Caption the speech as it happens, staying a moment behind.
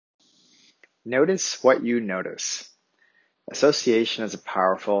Notice what you notice. Association is a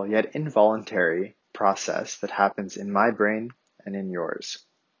powerful yet involuntary process that happens in my brain and in yours.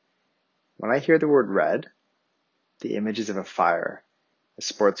 When I hear the word red, the images of a fire, a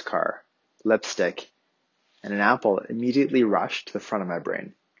sports car, lipstick, and an apple immediately rush to the front of my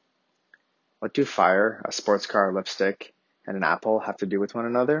brain. What do fire, a sports car, lipstick, and an apple have to do with one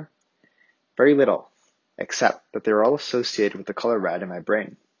another? Very little, except that they're all associated with the color red in my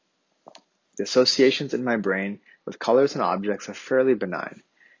brain. The associations in my brain with colors and objects are fairly benign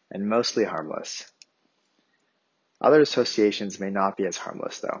and mostly harmless. Other associations may not be as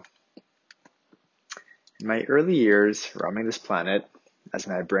harmless, though. In my early years roaming this planet, as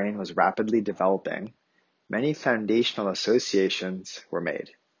my brain was rapidly developing, many foundational associations were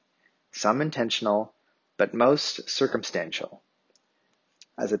made. Some intentional, but most circumstantial.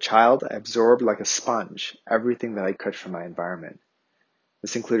 As a child, I absorbed like a sponge everything that I could from my environment.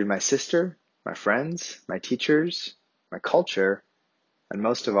 This included my sister, my friends, my teachers, my culture, and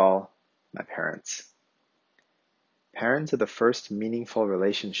most of all, my parents. Parents are the first meaningful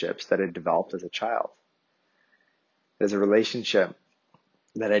relationships that I developed as a child. It is a relationship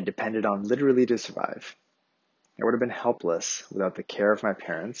that I depended on literally to survive. I would have been helpless without the care of my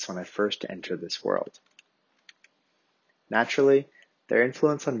parents when I first entered this world. Naturally, their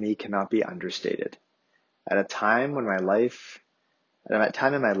influence on me cannot be understated. At a time in my life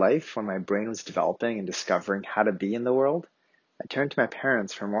when my brain was developing and discovering how to be in the world, I turned to my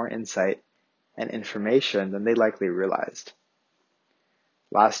parents for more insight and information than they likely realized.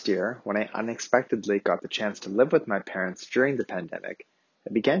 Last year, when I unexpectedly got the chance to live with my parents during the pandemic,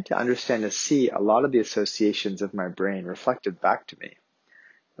 I began to understand and see a lot of the associations of my brain reflected back to me.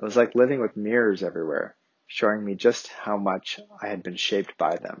 It was like living with mirrors everywhere, showing me just how much I had been shaped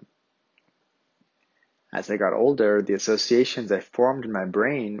by them. As I got older, the associations I formed in my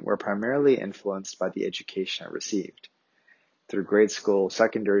brain were primarily influenced by the education I received. Through grade school,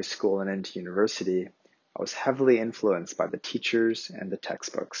 secondary school, and into university, I was heavily influenced by the teachers and the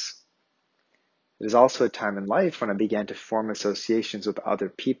textbooks. It is also a time in life when I began to form associations with other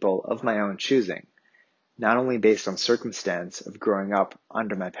people of my own choosing, not only based on circumstance of growing up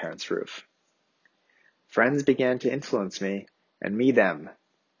under my parents' roof. Friends began to influence me, and me them,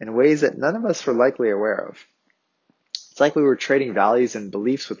 in ways that none of us were likely aware of. It's like we were trading values and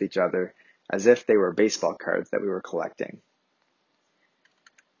beliefs with each other as if they were baseball cards that we were collecting.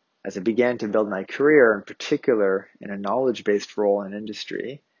 As I began to build my career, in particular in a knowledge-based role in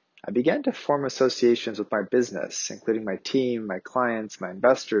industry, I began to form associations with my business, including my team, my clients, my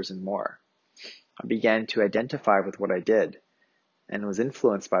investors, and more. I began to identify with what I did and was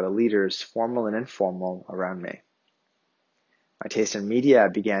influenced by the leaders, formal and informal, around me. My taste in media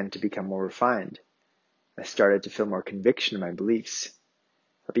began to become more refined. I started to feel more conviction in my beliefs.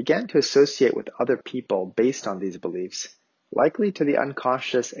 I began to associate with other people based on these beliefs, likely to the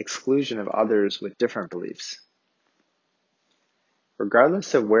unconscious exclusion of others with different beliefs.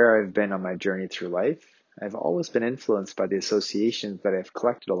 Regardless of where I've been on my journey through life, I've always been influenced by the associations that I've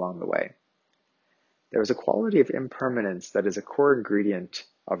collected along the way. There is a quality of impermanence that is a core ingredient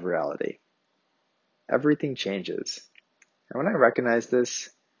of reality. Everything changes. And when I recognize this,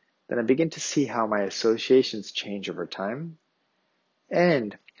 then I begin to see how my associations change over time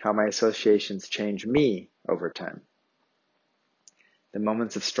and how my associations change me over time. The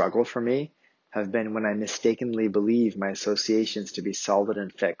moments of struggle for me have been when I mistakenly believe my associations to be solid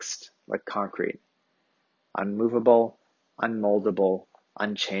and fixed, like concrete, unmovable, unmoldable,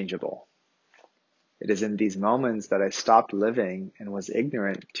 unchangeable. It is in these moments that I stopped living and was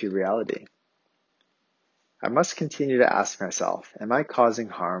ignorant to reality. I must continue to ask myself, am I causing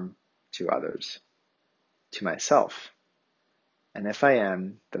harm to others, to myself? And if I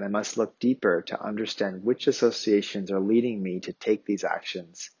am, then I must look deeper to understand which associations are leading me to take these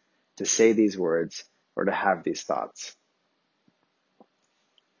actions, to say these words, or to have these thoughts.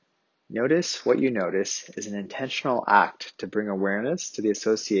 Notice what you notice is an intentional act to bring awareness to the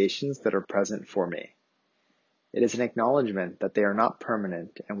associations that are present for me. It is an acknowledgement that they are not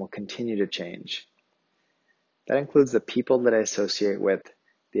permanent and will continue to change. That includes the people that I associate with,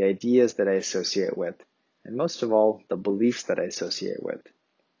 the ideas that I associate with, and most of all, the beliefs that I associate with.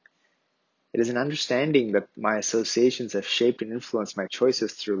 It is an understanding that my associations have shaped and influenced my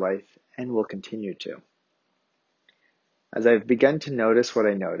choices through life and will continue to. As I've begun to notice what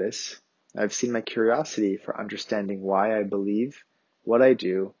I notice, I've seen my curiosity for understanding why I believe what I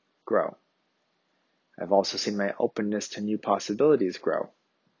do grow. I've also seen my openness to new possibilities grow.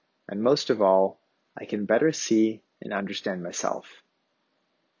 And most of all, I can better see and understand myself.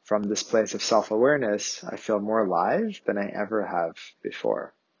 From this place of self-awareness, I feel more alive than I ever have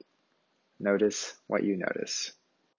before. Notice what you notice.